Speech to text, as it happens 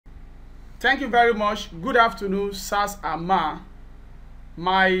Thank you very much. Good afternoon, Sas and Ma.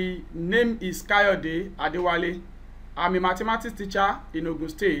 My name is Kayode Adewale. I'm a mathematics teacher in Ogun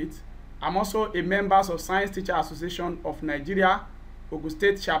State. I'm also a member of Science Teacher Association of Nigeria, Ogun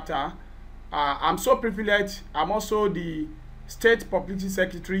State chapter. I'm so privileged. I'm also the State Publicity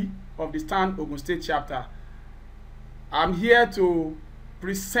Secretary of the STAN Ogun State chapter. I'm here to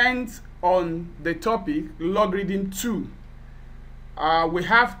present on the topic Logarithm 2. We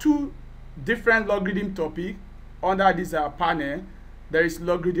have two different logarithm topics under this panel. There is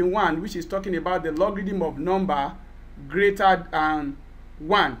Logarithm 1, which is talking about the logarithm of number greater than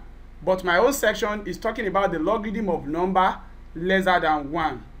 1. But my own section is talking about the logarithm of number lesser than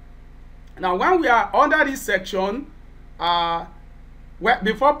 1. Now, when we are under this section, before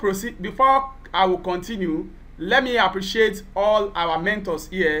I will continue, let me appreciate all our mentors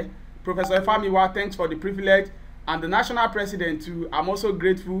here. Professor Efamiwa, thanks for the privilege, and the national president too. I'm also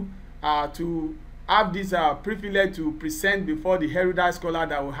grateful to have this privilege to present before the erudite scholar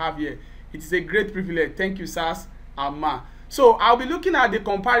that we have here. It is a great privilege. Thank you, Sas and Ma. So I'll be looking at the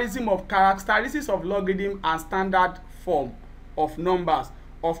comparison of characteristics of logarithm and standard form of numbers.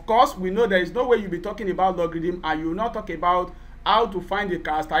 Of course, we know there is no way you'll be talking about logarithm and you will not talk about how to find the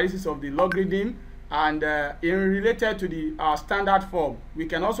characteristics of the logarithm and in related to the standard form. We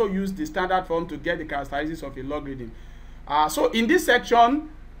can also use the standard form to get the characteristics of a logarithm. So in this section,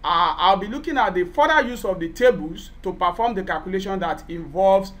 I'll be looking at the further use of the tables to perform the calculation that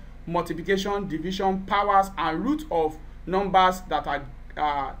involves multiplication, division, powers, and root of numbers that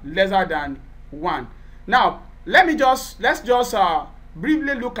are lesser than 1. Now, let's just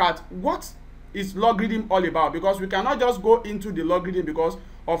briefly look at what is logarithm all about, because we cannot just go into the logarithm, because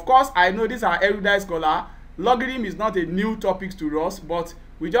of course I know these are erudite scholar. Logarithm is not a new topic to us, but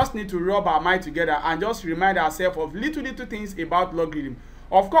we just need to rub our mind together and just remind ourselves of little things about logarithm.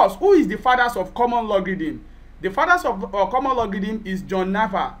 Of course, who is the fathers of common logarithm? The fathers of common logarithm is John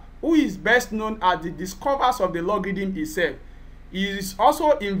Navarre, who is best known as the discoverer of the logarithm itself. He is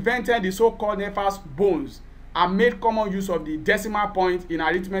also invented the so-called Navarre's bones and made common use of the decimal point in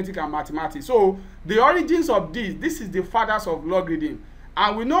arithmetic and mathematics. So the origins of this is the fathers of logarithm.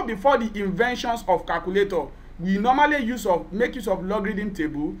 And we know before the inventions of calculator, we normally make use of logarithm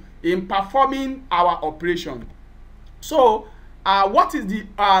table in performing our operation. So what is the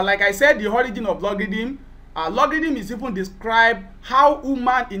like I said, the origin of logarithm? Logarithm is even describe how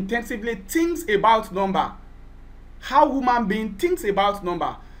human intensively thinks about number, how human being thinks about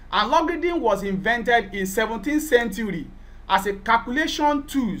number. And logarithm was invented in 17th century as a calculation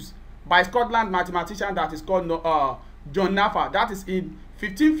tools by Scotland mathematician that is called John Navarre. That is in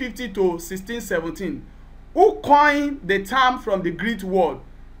 1550 to 1617, who coined the term from the Greek word.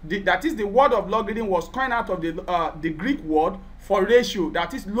 That is, the word of logarithm was coined out of the Greek word for ratio,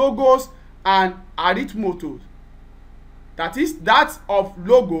 that is logos and arithmetos. That is, that of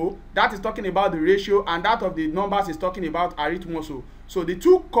logo, that is talking about the ratio, and that of the numbers is talking about arithmetos. So the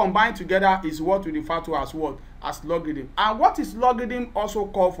two combined together is what we refer to as what? As logarithm. And what is logarithm also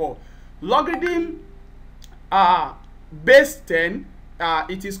called for? Logarithm base 10,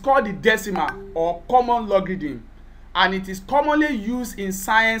 it is called the decimal or common logarithm, and it is commonly used in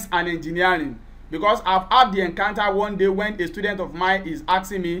science and engineering. Because I've had the encounter one day when a student of mine is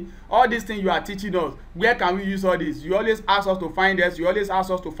asking me, all these things you are teaching us, where can we use all this? You always ask us to find this, you always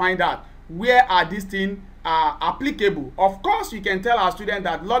ask us to find that. Where are these things applicable? Of course, you can tell our students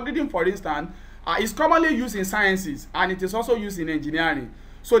that logarithm, for instance, is commonly used in sciences and it is also used in engineering.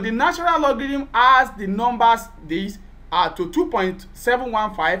 So the natural logarithm has the numbers these to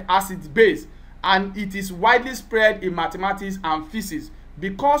 2.715 as its base, and it is widely spread in mathematics and physics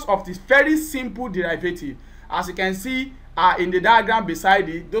because of this very simple derivative. As you can see in the diagram beside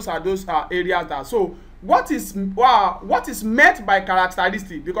it, those are those areas that. So what is meant by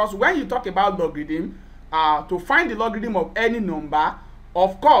characteristic? Because when you talk about logarithm, to find the logarithm of any number,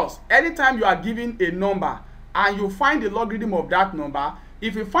 of course, anytime you are given a number and you find the logarithm of that number,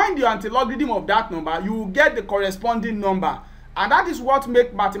 if you find the anti-logarithm of that number, you will get the corresponding number. And that is what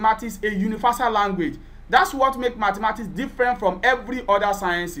makes mathematics a universal language. That's what makes mathematics different from every other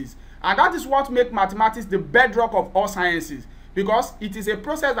sciences. And that is what makes mathematics the bedrock of all sciences. Because it is a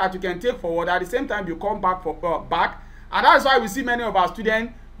process that you can take forward, at the same time you come back. And that is why we see many of our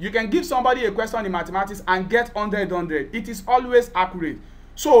students, you can give somebody a question in mathematics and get 100. It is always accurate.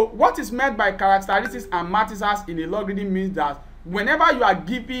 So what is meant by characteristics and matrices in a logarithm means that whenever you are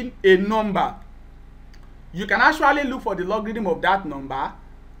given a number, you can actually look for the logarithm of that number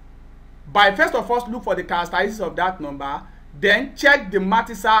by first of all look for the characteristics of that number, then check the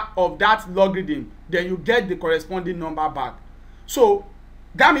matrices of that logarithm, then you get the corresponding number back. So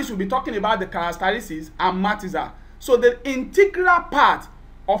That means we'll be talking about the characteristics and matrices. So the integral part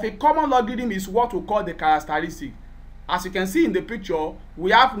of a common logarithm is what we call the characteristic. As you can see in the picture,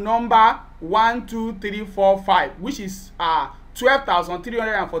 we have number 1, 2, 3, 4, 5, which is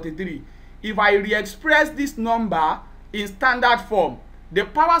 12,343. If I re-express this number in standard form, the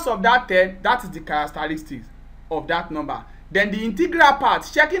powers of that 10, that is the characteristics of that number. Then the integral part,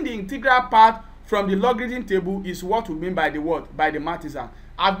 checking the integral part from the logarithm table is what we mean by the what? By the matrices.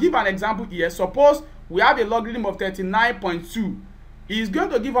 I'll give an example here. Suppose we have a logarithm of 39.2. It's going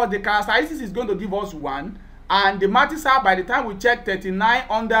to give us the characteristics is going to give us 1, and the matrices, by the time we check 39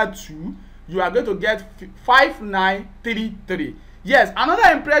 under 2, you are going to get 5933. Yes,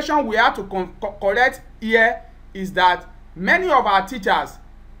 another impression we have to correct here is that many of our teachers,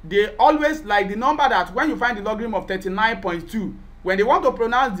 they always like the number that when you find the logarithm of 39.2, when they want to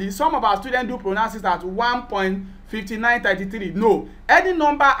pronounce this, some of our students do pronounce it as 1.5933. No, any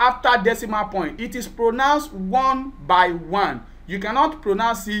number after decimal point, it is pronounced one by one. You cannot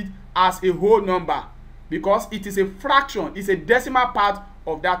pronounce it as a whole number because it is a fraction, it's a decimal part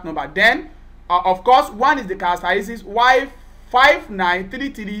of that number. Then, of course, 1 is the characteristics, while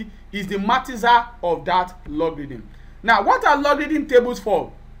 5933 is the matrices of that logarithm. Now, what are logarithm tables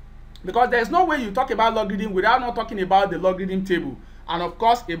for? Because there's no way you talk about logarithm without not talking about the logarithm table, and of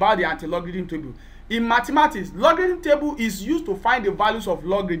course about the anti-logarithm table. In mathematics, logarithm table is used to find the values of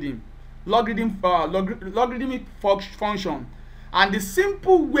logarithm, logarithmic function. And the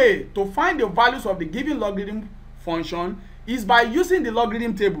simple way to find the values of the given logarithm function is by using the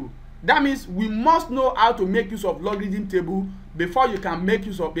logarithm table. That means we must know how to make use of logarithm table before you can make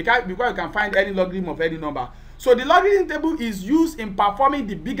use of, because you can find any logarithm of any number. So the logarithm table is used in performing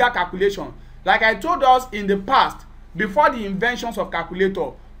the bigger calculation. Like I told us in the past, before the inventions of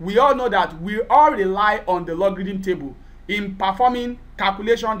calculator, we all know that we all rely on the logarithm table in performing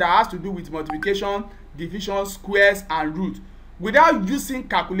calculation that has to do with multiplication, division, squares, and root. Without using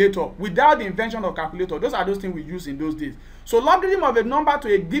calculator, without the invention of calculator, those are those things we use in those days. So logarithm of a number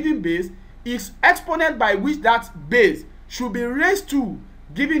to a given base is exponent by which that base should be raised to,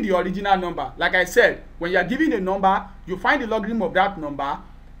 given the original number. Like I said, when you are given a number, you find the logarithm of that number,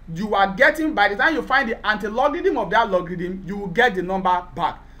 you are getting, by the time you find the anti-logarithm of that logarithm, you will get the number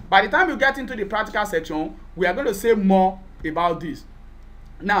back. By the time you get into the practical section, we are going to say more about this.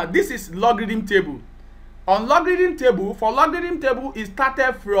 Now, this is logarithm table. On logarithm table, for logarithm table, it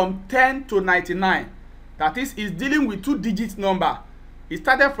started from 10 to 99. That is, it's dealing with 2-digit number. It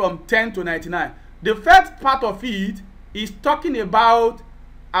started from 10 to 99. The first part of it is talking about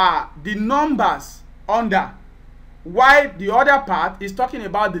the numbers under, while the other part is talking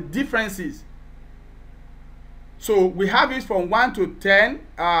about the differences. So we have it from 1 to 10,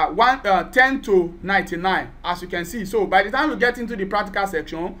 10 to 99, as you can see. So by the time we get into the practical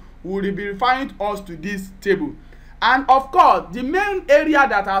section, we will be referring us to this table. And of course, the main area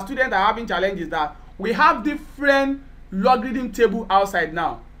that our students are having challenges is that we have different logarithm table outside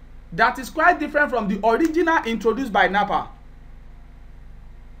now. That is quite different from the original introduced by NAPA.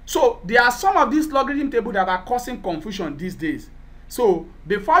 So there are some of these logarithm tables that are causing confusion these days. So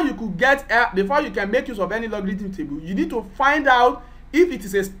before you can make use of any logarithm table, you need to find out if it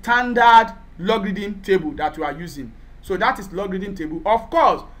is a standard logarithm table that you are using. So that is logarithm table. Of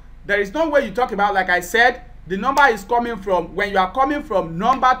course, there is no way you talk about, like I said, the number is coming from, when you are coming from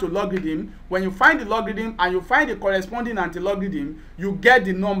number to logarithm, when you find the logarithm and you find the corresponding anti-logarithm, you get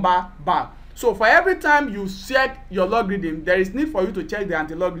the number back. So for every time you check your logarithm, there is need for you to check the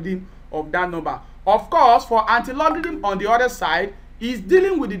anti-logarithm of that number. Of course, for anti-logarithm on the other side, is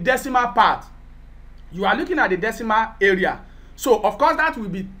dealing with the decimal part. You are looking at the decimal area. So of course that will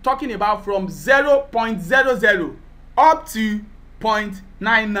be talking about from 0.00 up to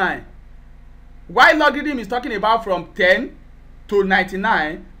 0.99. While logarithm is talking about from 10 to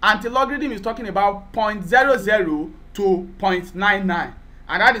 99, anti-logarithm is talking about 0.00 to 0.99.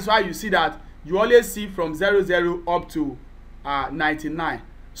 And that is why you see that you always see from 00 up to 99.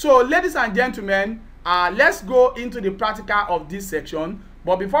 So ladies and gentlemen, let's go into the practical of this section.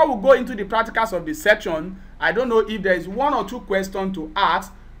 But before we go into the practicals of the section, I don't know if there is 1 or 2 questions to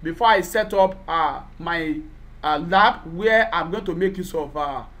ask before I set up my lab where I'm going to make use of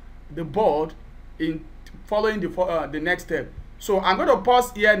the board in following the next step. So I'm going to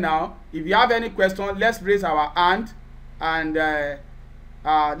pause here now. If you have any question, let's raise our hand. And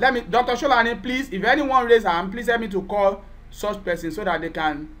let me, Dr. Sholani, please, if anyone raise their hand, please help me to call such person so that they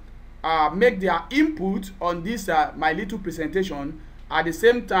can make their input on this my little presentation. At the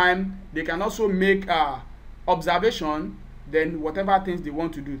same time, they can also make observation, then whatever things they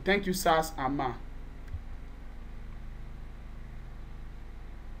want to do. Thank you, sirs and ma.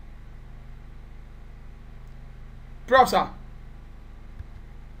 Prof, sir.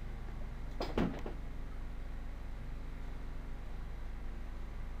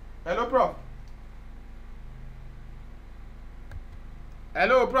 Hello, Prof.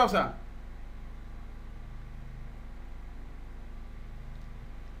 Hello, Prof, sir.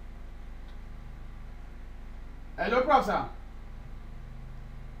 Hello, Prof, sir.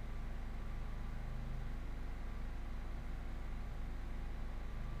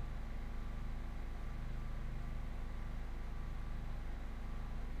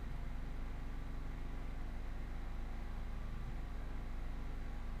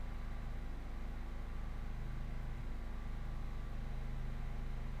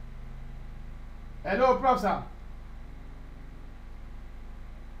 Hello, Prof, sir.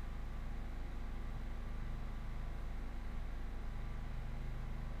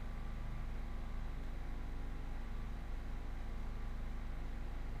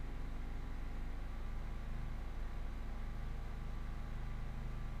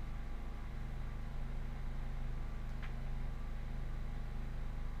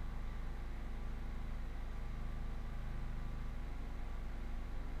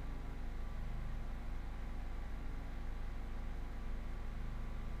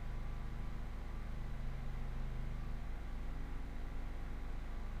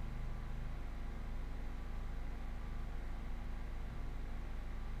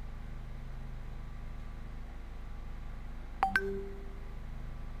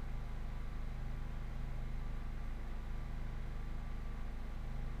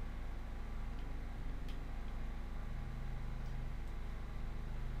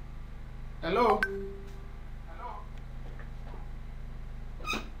 Hello.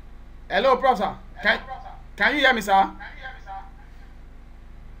 Hello, Prof, sir. Can you hear me, sir?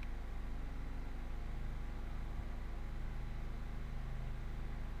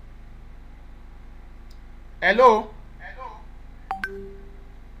 Hello.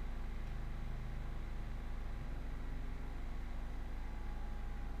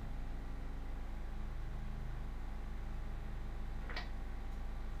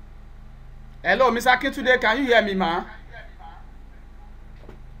 Hello, Mr. Akintunde, can you hear me, ma?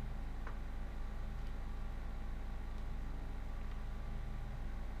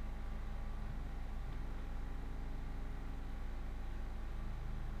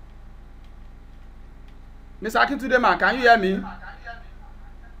 Mr. Akintunde, ma, can you hear me?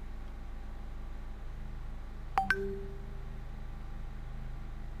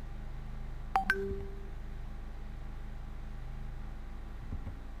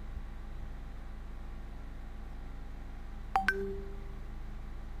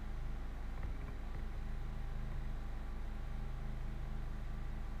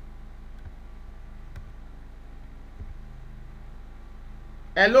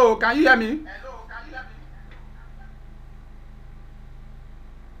 Hello, can you hear me?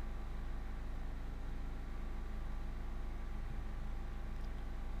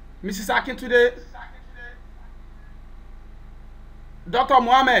 Mrs. Akintunde, Dr.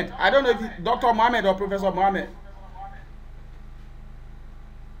 Mohammed, I don't know if it's Dr. Mohammed or Professor Mohammed.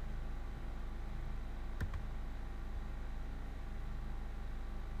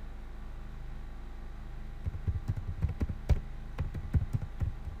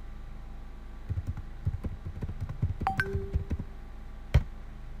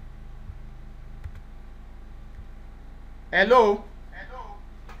 Hello.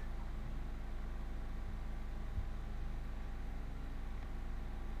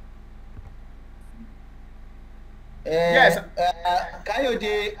 Yes.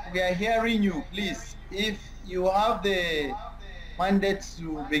 Kayode, we are hearing you. Please, if you have the mandate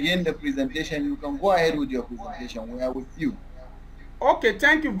to begin the presentation, you can go ahead with your presentation. We are with you. Okay,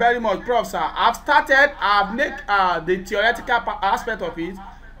 thank you very much, Prof, sir. I've started. I've made the theoretical aspect of it.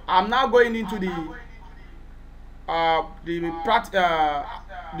 I'm now going into the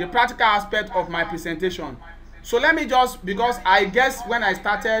practical aspect of my presentation. So let me just, because I guess when I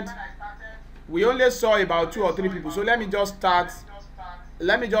started, we only saw about 2 or 3 people. So let me just start.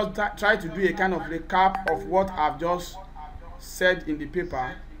 Let me just try to do a kind of recap of what I've just said in the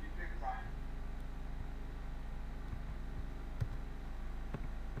paper.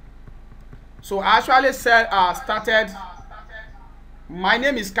 So I actually started. My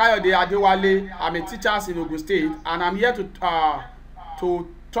name is Kayode Adewale. I'm a teacher in Ogun State, and I'm here to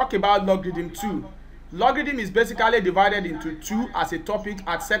talk about logarithm 2. Logarithm is basically divided into 2 as a topic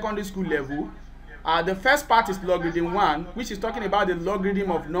at secondary school level. The first part is logarithm 1, which is talking about the logarithm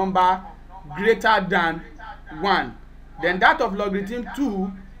of number greater than 1. Then that of logarithm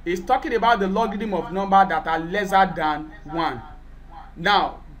 2 is talking about the logarithm of number that are lesser than 1.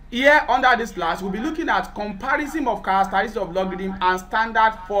 Now, here under this class, we'll be looking at comparison of characteristics of logarithm and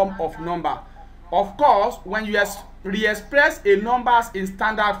standard form of number. Of course, when you re-express a numbers in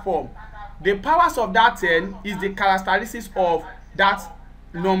standard form, the powers of that 10 is the characteristics of that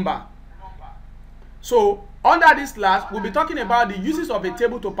number. So under this class, we'll be talking about the uses of a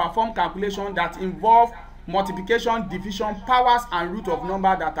table to perform calculation that involve multiplication, division, powers and root of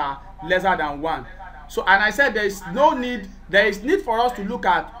number that are lesser than 1. So, and I said there is need for us to look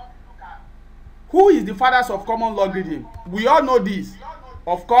at who is the fathers of common logarithm. We all know this.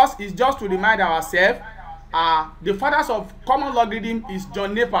 Of course, it's just to remind ourselves, the fathers of common logarithm is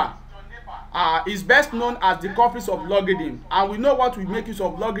John Napier. Is best known as the culprits of logarithm, and we know what we make use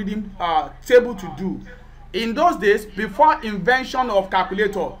of logarithm table to do. In those days, before invention of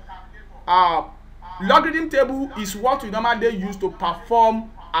calculator, logarithm table is what we normally use to perform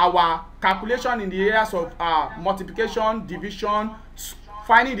our calculation in the areas of multiplication, division,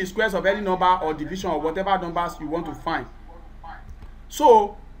 finding the squares of any number, or division of whatever numbers you want to find.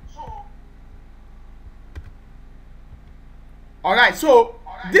 So, alright, so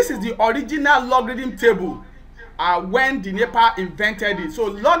this is the original logarithm table when the Napier invented it. So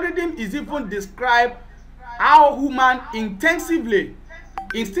logarithm is even describe how human instinctively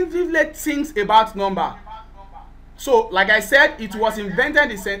thinks about number. So like I said, it was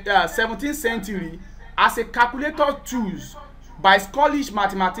invented in the 17th century as a calculator tool by Scottish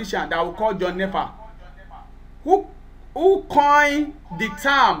mathematician that we call John Napier, who coined the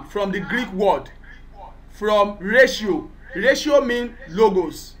term from the Greek word from ratio. Ratio mean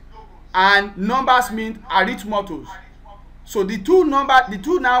logos and numbers mean arithmetos. So the two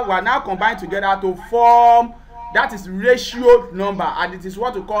now were now combined together to form, that is ratio number, and it is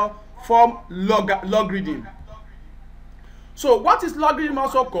what we call form logarithm. So what is logarithm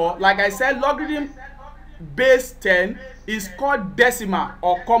also called? Like I said, logarithm base 10 is called decimal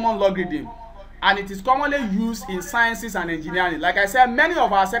or common logarithm, and it is commonly used in sciences and engineering. Like I said, many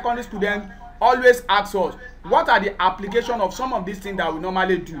of our secondary students always ask us, what are the application of some of these things that we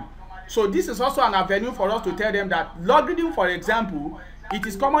normally do? So this is also an avenue for us to tell them that logarithm, for example, it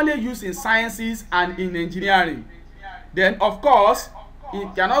is commonly used in sciences and in engineering. Then of course,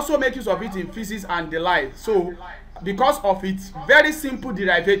 it can also make use of it in physics and the like. So because of its very simple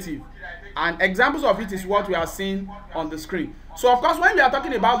derivative, and examples of it is what we are seeing on the screen. So of course, when we are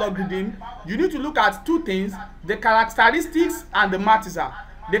talking about logarithm, you need to look at two things: the characteristics and the matrices.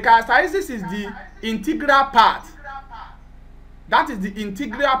 The characteristics is the integral part. That is the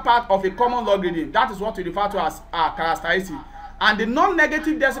integral part of a common logarithm. That is what we refer to as characteristic. And the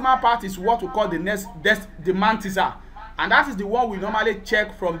non-negative decimal part is what we call the matrices. And that is the one we normally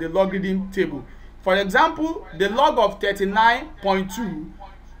check from the logarithm table. For example, the log of 39.2,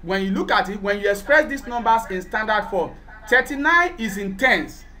 when you look at it, when you express these numbers in standard form, 39 is in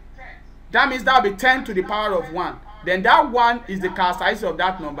tens. That means that will be 10 to the power of 1. Then that 1 is the characteristic of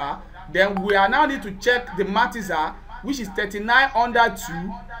that number. Then we are now need to check the matrices, which is 39 under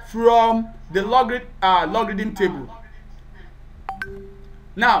 2 from the logarithm table.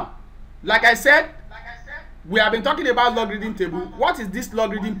 Now, like I said, we have been talking about logarithm table. What is this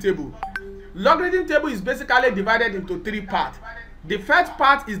logarithm table? Logarithm table is basically divided into three parts. The first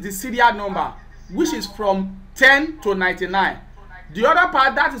part is the serial number, which is from 10 to 99. The other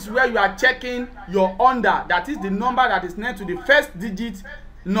part, that is where you are checking your under, that is the number that is next to the first digit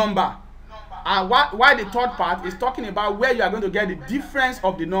number. And why the third part is talking about where you are going to get the difference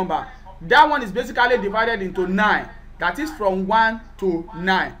of the number. That one is basically divided into 9, that is from 1 to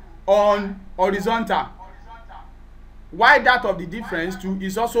 9 on horizontal. Why that of the difference too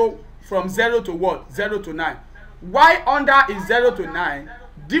is also from 0 to what? 0 to 9. Why under is 0 to 9,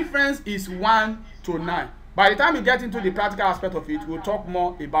 difference is 1 to 9. By the time we get into the practical aspect of it, we'll talk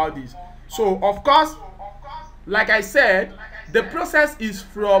more about this. So of course, like I said, the process is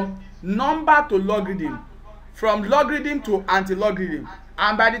from number to logarithm, from logarithm to anti-logarithm.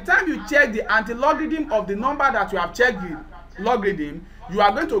 And by the time you check the anti-logarithm of the number that you have checked the logarithm, you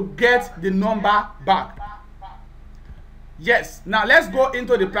are going to get the number back. Yes, now let's go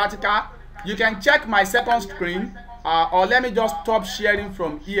into the practical. You can check my second screen, or let me just stop sharing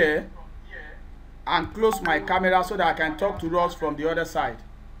from here and close my camera so that I can talk to us from the other side.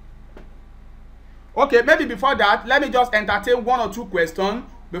 Okay, maybe before that, let me just entertain one or two questions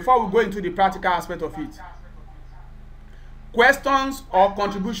before we go into the practical aspect of it. Questions or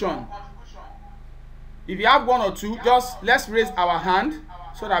contribution? If you have one or two, just let's raise our hand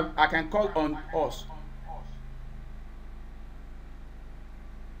so that I can call on us.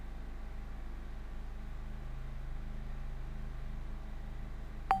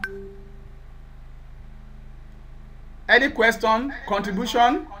 Any question,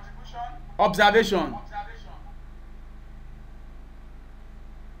 contribution? Observation.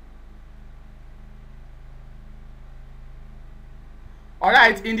 All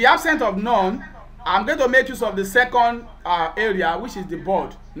right, in the absence of none, I'm going to make use of the second area, which is the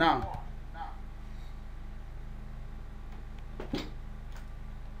board now.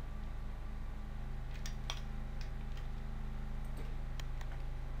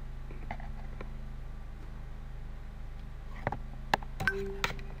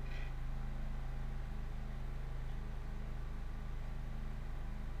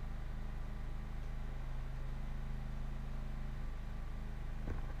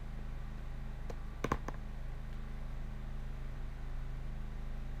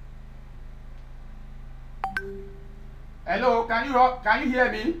 Hello, can you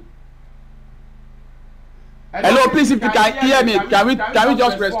hear me? Hello, please, if you can hear me, can we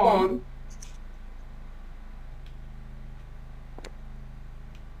just respond?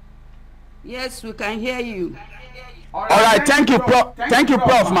 Yes, we can hear you. All right, thank you, Prof. Thank you,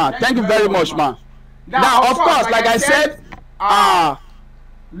 Prof, man. Thank you very much, man. Now, of course, like I said,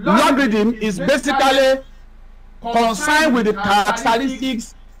 logarithm is basically concerned with the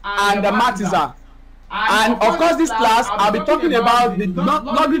characteristics and the matrices. And of course, this class I'll be talking about the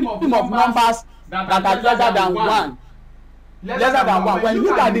logarithm of numbers that are lesser than 1. Lesser than 1. When you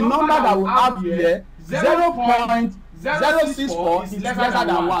look at the number that we have here, 0.064 is lesser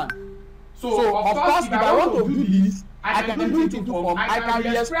than 1. So of course, if I want to do this, I can do it in two forms. I can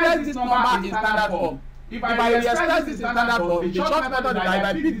re-express this number in standard form. If I re-express this in standard form, the short method is that if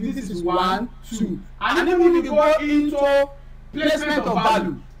I pick this is 1, 2. And even if you go into placement of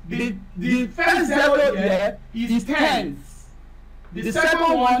value, the first 0 here is tens. The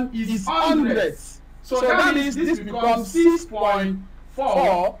second one is hundreds. So that means this becomes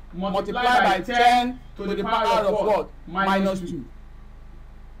 6.4 multiplied by 10 to the power of what? Minus 2.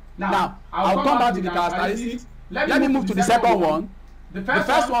 Now, I'll come back to the characteristics. Let me move to the second one. The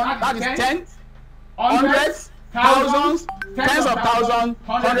first one, that is tens, hundreds, thousands, tens of thousands,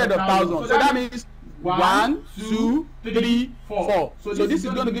 hundreds of thousands. So that means 1, 2, 3, 4. So this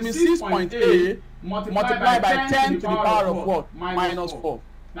is going to give me 6.8 multiplied by 10 to the power of what? Minus 4.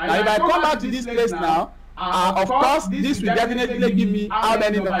 Now if I come back to this place now, of course this will definitely give me how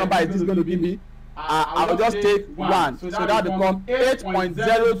many numbers is this going to give me. I will just take 1. So that becomes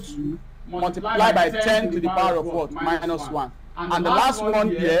 8.02 multiplied by 10 to the power of what? Minus 1. And the last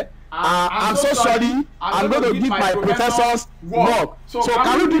one here, I'm so sorry, I'm going to give my professor's work. So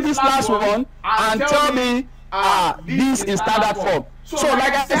can you do this last one and tell me this in standard form? So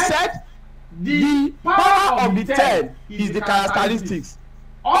like I said, the power of the 10 is the characteristics.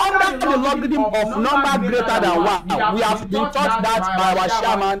 Under the logarithm of number greater than 1, we have been taught that by our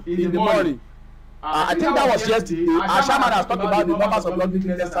chairman in the morning. I think that was yesterday. Our chairman has talked about the numbers of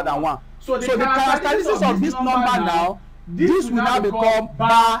logarithm lesser than 1. So the characteristics of this number now, this will now become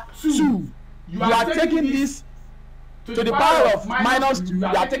bar 2. You are taking this to the power of minus 2. You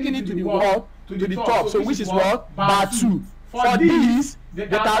are taking it to the what? To the top. So which is what? Bar 2. For this, the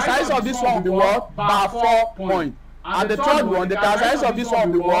characteristics of this one will be what? Bar 4 point. And the third one, the characteristics of this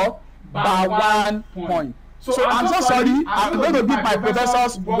one will be what? Bar 1 point. So I'm so sorry. I'm going to give my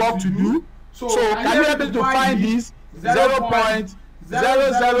professor's work to do. So can you help me to find this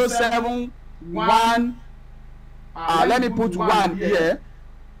 0.0071? Let me put 1 here.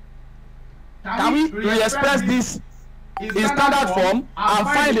 Can we re-express this in standard form and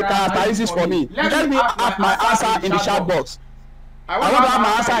find the characteristics for me? Let me have my answer in the chat box. I want to have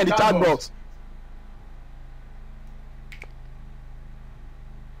my answer in the chat box.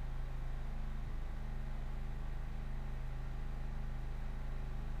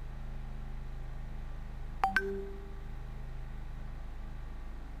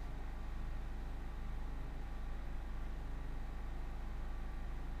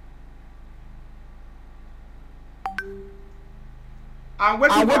 I'm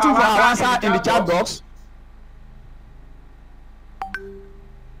waiting for our answer in the chat box.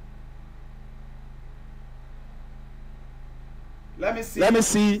 Let me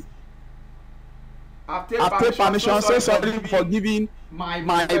see. I've taken permission. So sorry for giving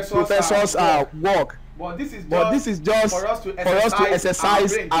my professor's work. But this is just for us to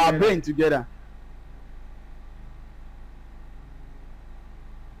exercise our brain together.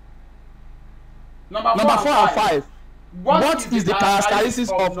 Number 4 and 5. What is the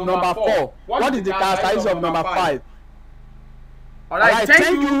characteristics of number 4? What is the characteristics of number 5? All right,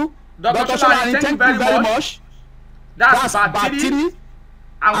 thank you, Dr. Sholani. Thank you very much. That's part 3.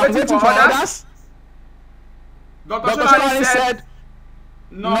 I'm waiting for others. Dr. Sholani said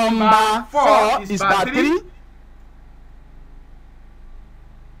number 4 is part 3.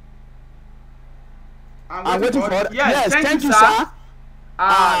 I'm waiting for it. Yes, thank you, sir.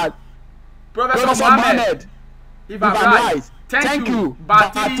 Professor Mohammed, if I'm right, thank you.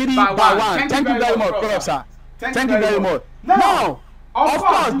 Batiri Bawan. Thank you very much, Professor. Thank you very much. Now, of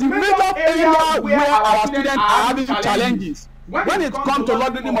course, the major area where our students are having challenges when it comes to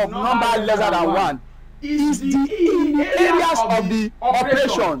logarithm of number lesser than 1 is the areas of the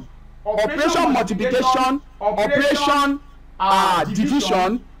operation multiplication, operation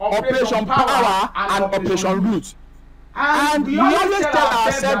division, operation power, and operation root. And we always tell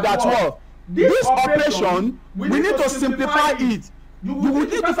ourselves that, well, this operation, we need to simplify it. You will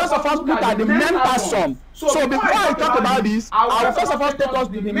need to first of all look at the mental sum. So before I talk about this, I will first of all take us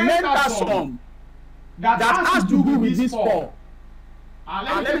to the mental sum that has to do with this 4.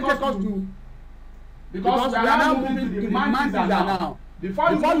 And let me take us to, because we are now moving to the mantiza now.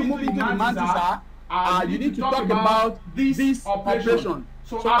 Before you move into the mantiza, you need to talk about this operation.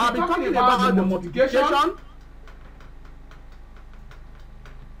 So I'll be talking about the multiplication.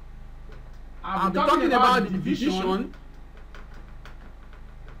 I'll be talking about the division.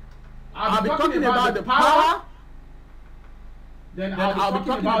 I'll be talking about the power. Then I'll be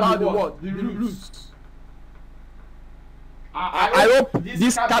talking about the what? The roots. I hope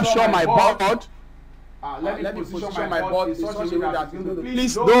this capture my board. Let me position my board in such a way that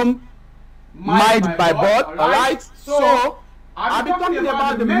please don't mind my board. Alright? So I'll be talking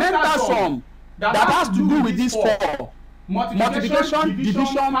about the mental sum that has to do with these 4. Multiplication,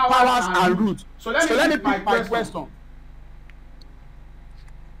 division, powers, and roots. So let me pick my question.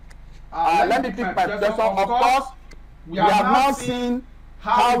 Let me pick my question. Of course, we have now seen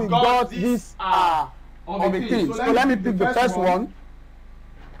how we got this of a thing. So let me pick the first one.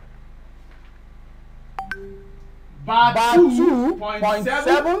 Bar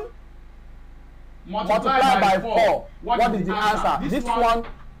 2.7 multiplied by 4. What is the answer? This one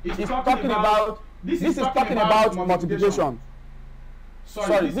is talking about. This is talking about multiplication.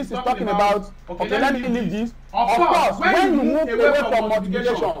 Sorry, this is talking about. Okay, let me leave this. Of course, when you move away from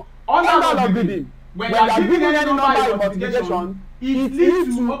multiplication under logarithm, when you are giving any number in multiplication, it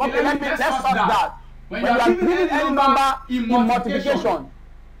leads to. Okay, let's stop that. When you are giving any number in multiplication,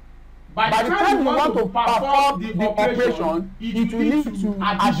 by the time you want to perform the operation, it will lead to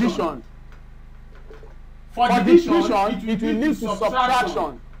addition. For division, it will lead to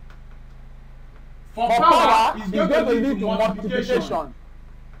subtraction. For power, it's going to lead to multiplication.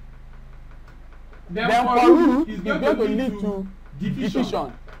 Then for root, it's going to lead to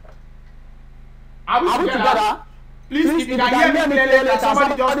division. Are we together? Please, if you can hear me clearly, can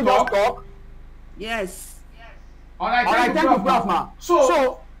somebody just talk? Yes. Alright, thank you, Prof.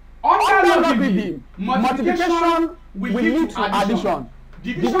 So, under logarithm, multiplication will lead to addition.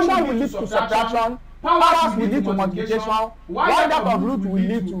 Division will lead to subtraction. Powers will lead to multiplication, while that of root will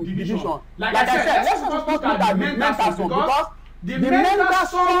lead to division. Like I said, let's just look at the mental sum, because the mental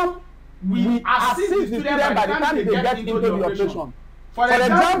sum will assist the student by the time they get into the operation. For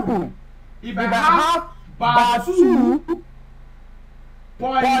example, if I have bar 2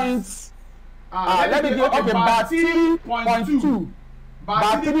 points, let me give bar 3.2,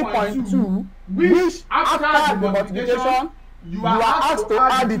 bar 3.2, which after the multiplication, you are asked to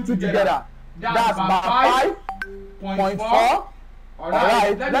add the two together. That's bar 5.4.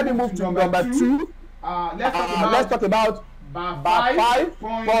 Alright, let me move to number 2. Let's talk about bar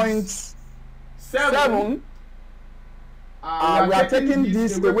 5.7. We are taking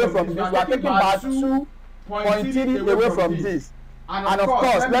this away from this. We are taking bar 2.3 away from this. And of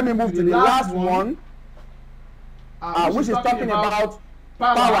course, let me move to the last one, which is talking about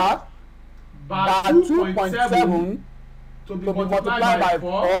power. Bar 2.7 to be multiplied by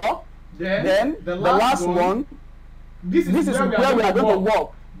 4. Then the last one, this is where we are going to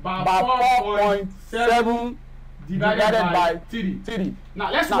work. Bar 4.7 divided by 3.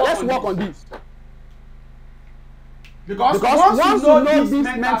 Now let's work on this. Because once you know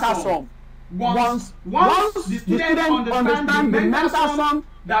this mental sum, once the student understand the mental sum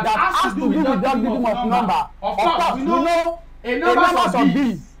that has to do with the logarithm of number, of course we know a number of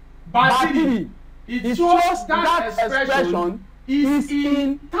these by 3. It shows that expression is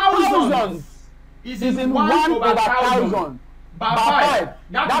in thousands. Is in 1 over 1,000. By 5.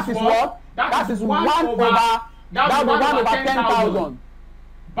 That is what? That is 1 over. That will be 1 over 10,000.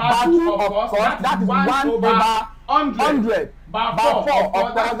 By 2, of course, that is 1 over 100. By 4, of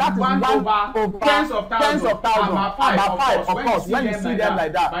course, that is 1 over tens of thousands. And by 5, of course, when you see them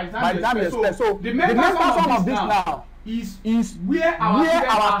like that, by the time you express. So the mental sum of this now is where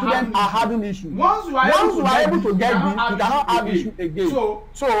our students are having issues. Once you are able to get this, you cannot have issue again. So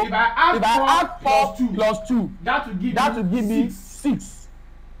if I add 4 plus 2, that will give me 6.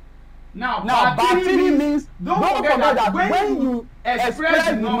 Now, bar 3 means, don't forget that when you express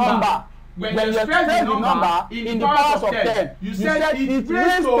the number, when you express the number in the powers of 10, you said it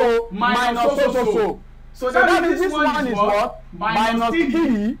raised to minus so. So that means this one is what? Minus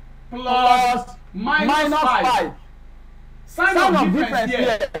 3 plus minus 5. Sign of difference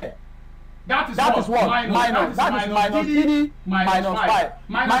here. That is what? Minus. That is minus 3 minus 5.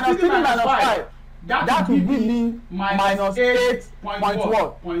 Minus 3 minus 5. That will give me minus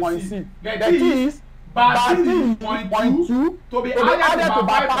 8.6. That is bar 3.2 to be added to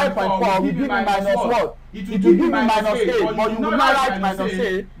bar 5.4 will give me minus what? It will give me minus 8, but you will not write minus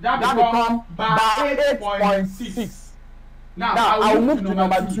 8. That become bar 8.6. Now I will move to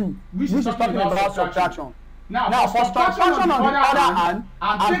number 2, which is talking about subtraction. Now for subtraction on the other hand,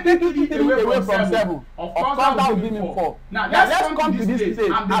 I'm taking 3 away from 7. Of course that will give me 4. Now let's come to this stage.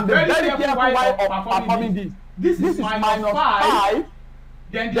 I'm very careful while performing this. This is minus 5.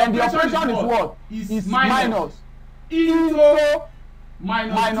 Then the operation is what? Is minus into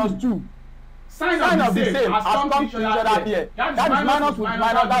minus 2. Sign of the same has come to each other here. That is minus with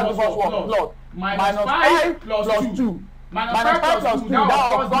minus, that is what? Plus. Minus 5 plus 2. Minus 5 plus 2, that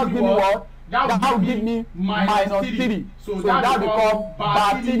of course give me what? That will give me minus 3. So that become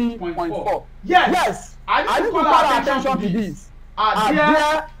bar 3.4. Yes. I need to call attention to this.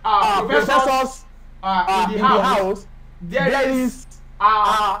 There are professors in the house. There is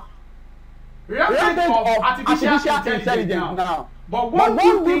rampant of artificial intelligence now. But one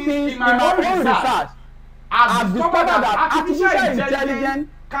good thing in my own research, I've discovered that artificial intelligence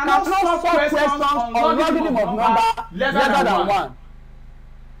cannot solve questions on logarithm of number lesser than 1.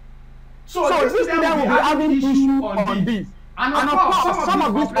 So this student will be having issue on this. And of course, some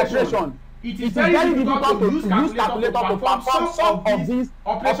of these operations, it is very difficult to use calculator to perform some of these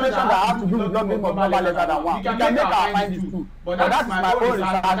operations that have to do with logarithm of number lesser than 1. We can make our findings too, but that is my own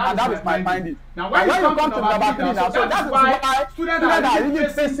research and that is my findings. Now when you come to number 3 now, so that is why students are really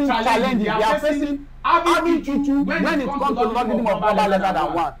facing challenges. They are facing having issue when it comes to logarithm of number lesser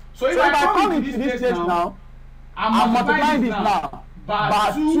than 1. So if I come into this stage now, I'm multiplying this now.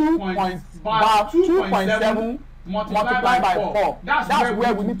 Bar 2.7 multiplied by 4. That's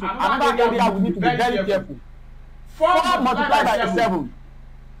where we need to, another area we need to be very careful. 4 multiplied by 7.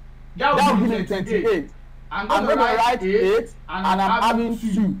 That will give me 28. I'm going to write 8 and I'm having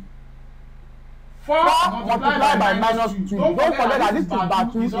 2. 4 multiplied by minus 2. Don't forget that this is bar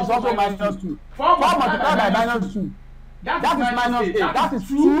 2 is also minus 2. 4 multiplied by minus 2. That is minus 8. That is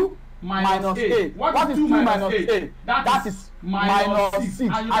 2 minus 8. What is 2 minus 8? That is minus 6.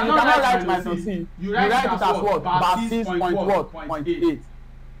 And you cannot write minus 6. You write it as what? Bar 6.8.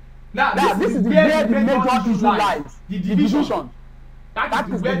 Now this is where the major issue lies. The division. That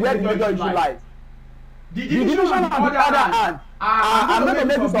is where the major issue lies. The division on the other hand, I'm going to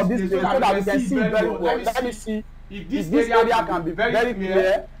make use of this place so that we can see very well. Let me see if this area can be very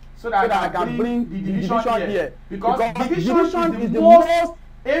clear so that I can bring the division here. Because division is the most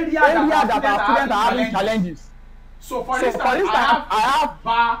area that our students are having challenges. So for instance, I have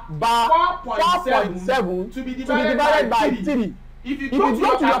bar 4.7 to be divided by 3. If you go to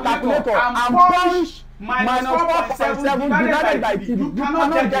your calculator and punch minus 4.7 divided by 3, you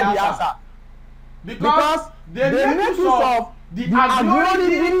cannot get the answer. Because they make use of the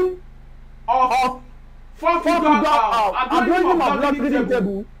algorithm of algorithm of logarithm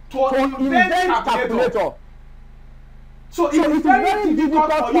table to invent calculator. So it is very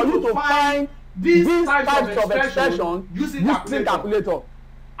difficult for you to find these types of expression using calculator.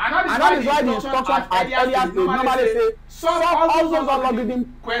 And that is why the instruction at earlier stage normally say solve all those logarithm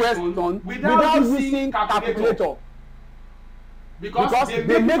questions without using calculator. Because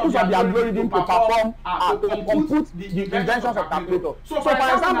they make use of the algorithm to perform to compute the inventions of calculator. So for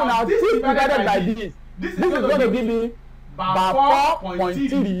example now 6 divided by this is going to give me bar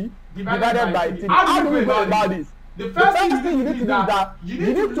 4.3 divided by 3. How do we go about this? The first thing you need to do is that you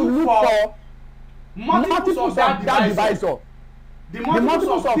need to look for multiples of that divisor. The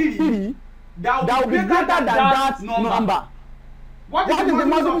multiples of 3 that will be greater than that number. What is the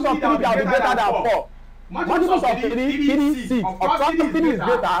multiples of 3 that will be greater than 4? Multiples of 3, 6. Of course, 3 is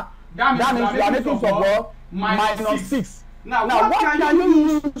greater. That means you are making for minus 6. Now what can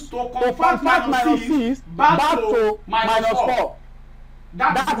you use to convert minus 6 back to minus 4?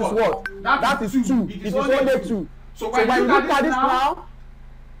 That is what? That is 2. It is only 2. So when you look at this now,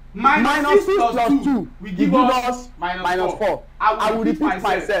 minus 6 plus 2 will give us minus 4. I will repeat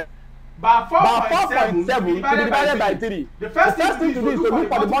myself. Bar 4.7 to be divided by 3. The first thing to do is to look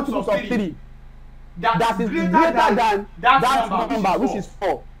for the multiples of 3 that is greater than that number, which is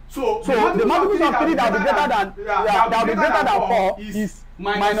 4. So the multiples of 3 that will be greater than 4 is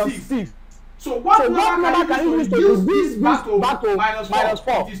minus 6. So what number can you use to reduce this back to minus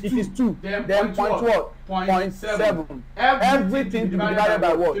 4? It is 2. Then point what? 0.7. Everything to be divided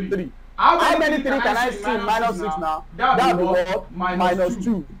by what? 3. How many 3 can I see in minus 6 now? That will be what? Minus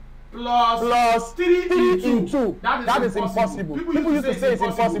 2. Plus 3 in 2. That is impossible. People used to say it's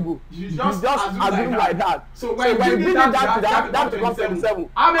impossible. You just assume like that. So when you bring that to that becomes 27.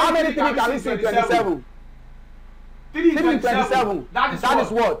 How many 3 can we see in 27? 3 in 27. That is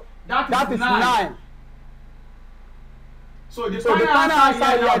what? That is 9. So the final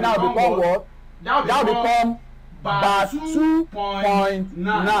answer here now become what? That will become bar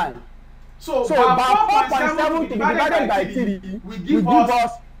 2.9. So bar 4.7 to be divided by 3 will give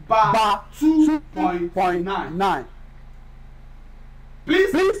us bar 2.9.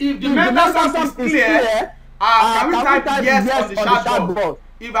 Please, if the mental sum is clear, can we type yes on the chat box?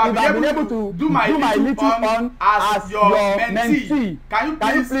 If I've been able to do my little fun as your mentee, can you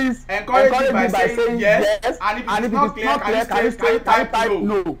please encourage me by saying yes? And if it's not clear, can you type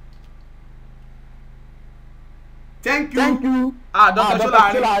no? Thank you, Dr.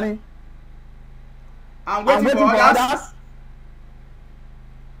 Solani. I'm waiting for others.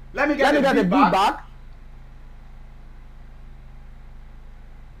 Let me get the feedback.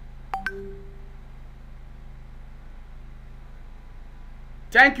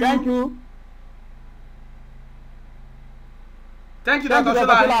 Thank you, Dr.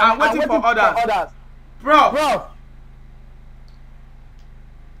 Solani. I'm waiting for others. Prof.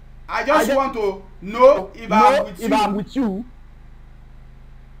 I just want to know if I'm with you.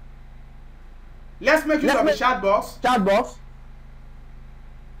 Let's make use of the chat box.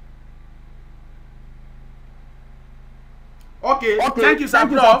 Okay. Thank you, sir.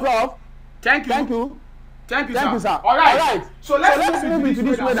 Prof. Thank you. Thank you, sir. All right. So let's move into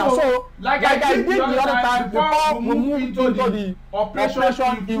this way now. So, like I did the other time, before we move into the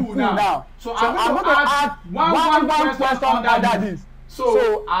operation in full now. So I'm going to add one question under this.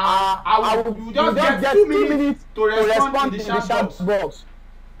 So I will just get 2 minutes to respond in the chat box.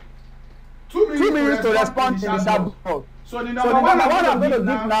 2 minutes to respond in the chat box. So the number one I'm going to give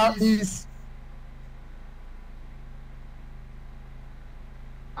now is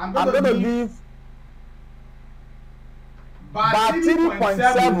I'm going to give bar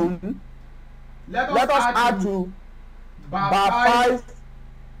 3.7. Let us add to bar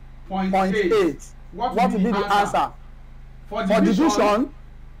 5.8. What will be the answer? For division,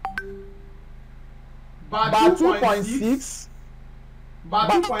 bar 2.6, bar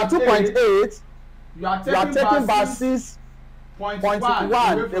 2.8, you are taking bar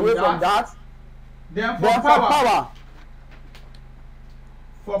 6.1 away from that. Then for power,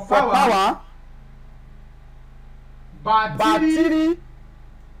 bar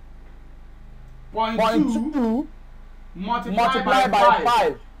 3.2 multiplied by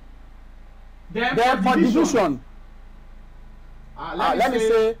 5. Then for division, let me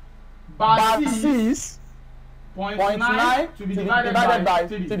say bar 6.9 to be divided by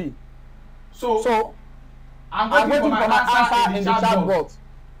 3. So I'm waiting for my answer in the chat box.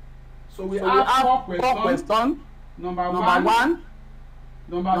 So we have 4 questions. Number 1,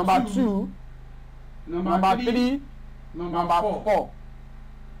 number 2, number 3, number 4.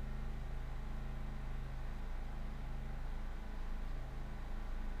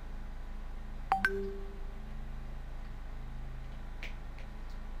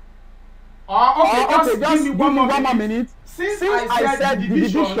 Okay, just give me one more minute. Since I said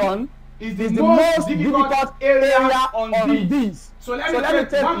division is the most difficult area on this. So let me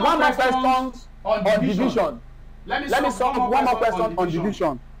take one more question on division. Let me solve one more question on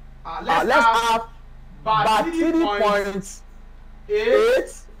division. Let's have bar 3.8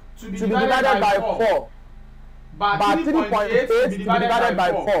 to be divided by 4. Bar 3.8 to be divided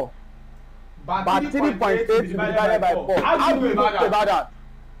by 4. Bar 3.8 to be divided by 4. How do you think about that?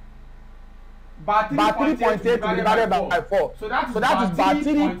 Bar 3.8 to be divided by 4. So that is bar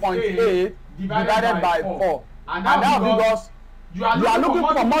 3.8 divided by 4. And that will give us, you are looking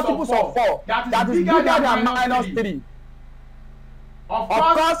for multiples of 4 that is bigger than minus 3. Of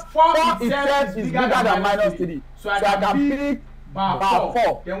course, 4 itself is bigger than minus 3. So I can pick bar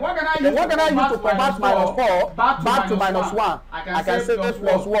 4. Then what can I use to convert minus 4 back to minus 1? I can say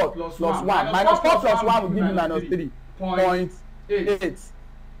plus what? Plus 1. Minus 4 plus 1 will give me minus 3.8.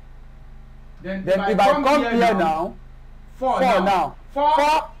 Then if I come here now, 4 now.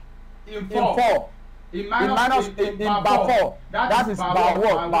 4 in 4. In bar 4. That is bar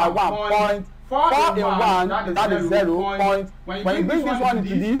what? Bar 1. 4 in 1, that is 0. When you bring this one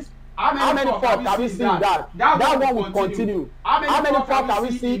into this, how many 4 can we see in that? That one will continue. How many 4 can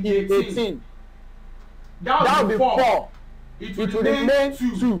we see in 18? That will be 4. it will remain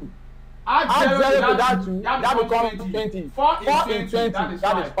 2. Add 0 to that 2, that becomes 20. 4 in 20, that is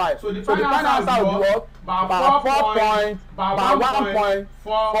 5. So the final answer will be what? About 4 points, about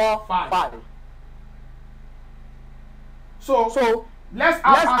 1.45. So let's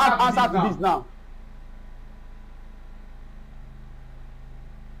add answer to this now.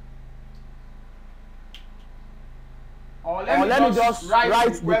 Or let me just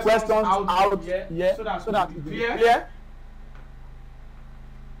write the questions out here so that it will be clear.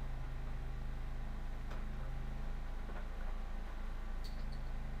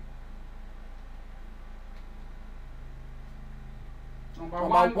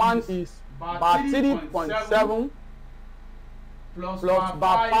 Number 1 is bar 3.7 plus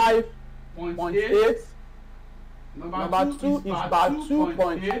bar 5.8. Number 2 is bar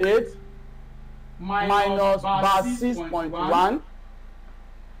 2.8 minus bar 6.1.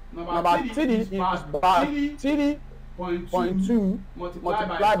 Number 3 is bar 3.2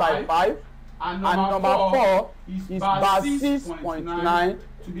 multiplied by 5. And number 4 is bar 6.9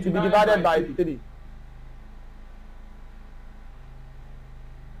 to be divided by 3.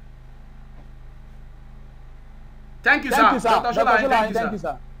 Thank you, sir. Dr. Sholari, thank you,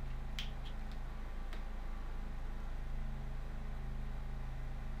 sir.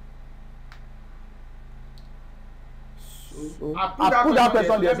 So I put that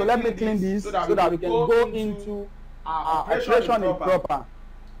question there, so let me clean this so that we can go into our operation in proper.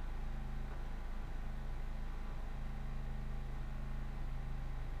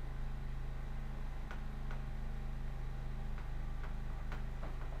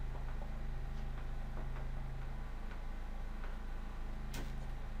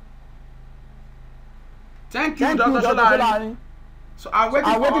 Thank you, Dr. Sholari. So I'm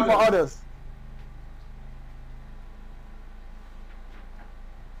waiting for others.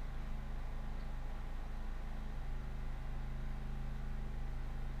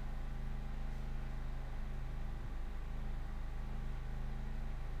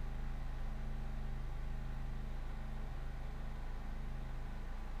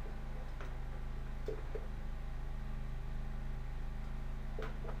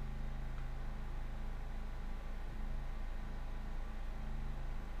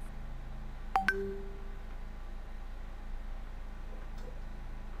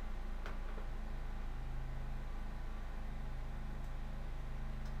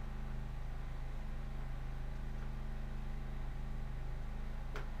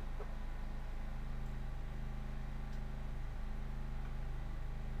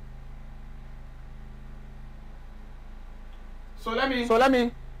 So let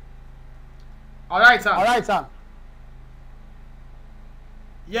me. All right, sir.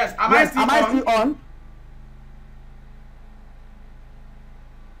 Yes, am I still on?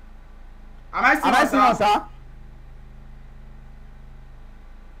 Am I still on, sir?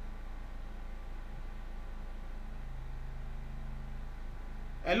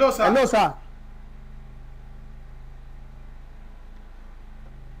 Hello, sir.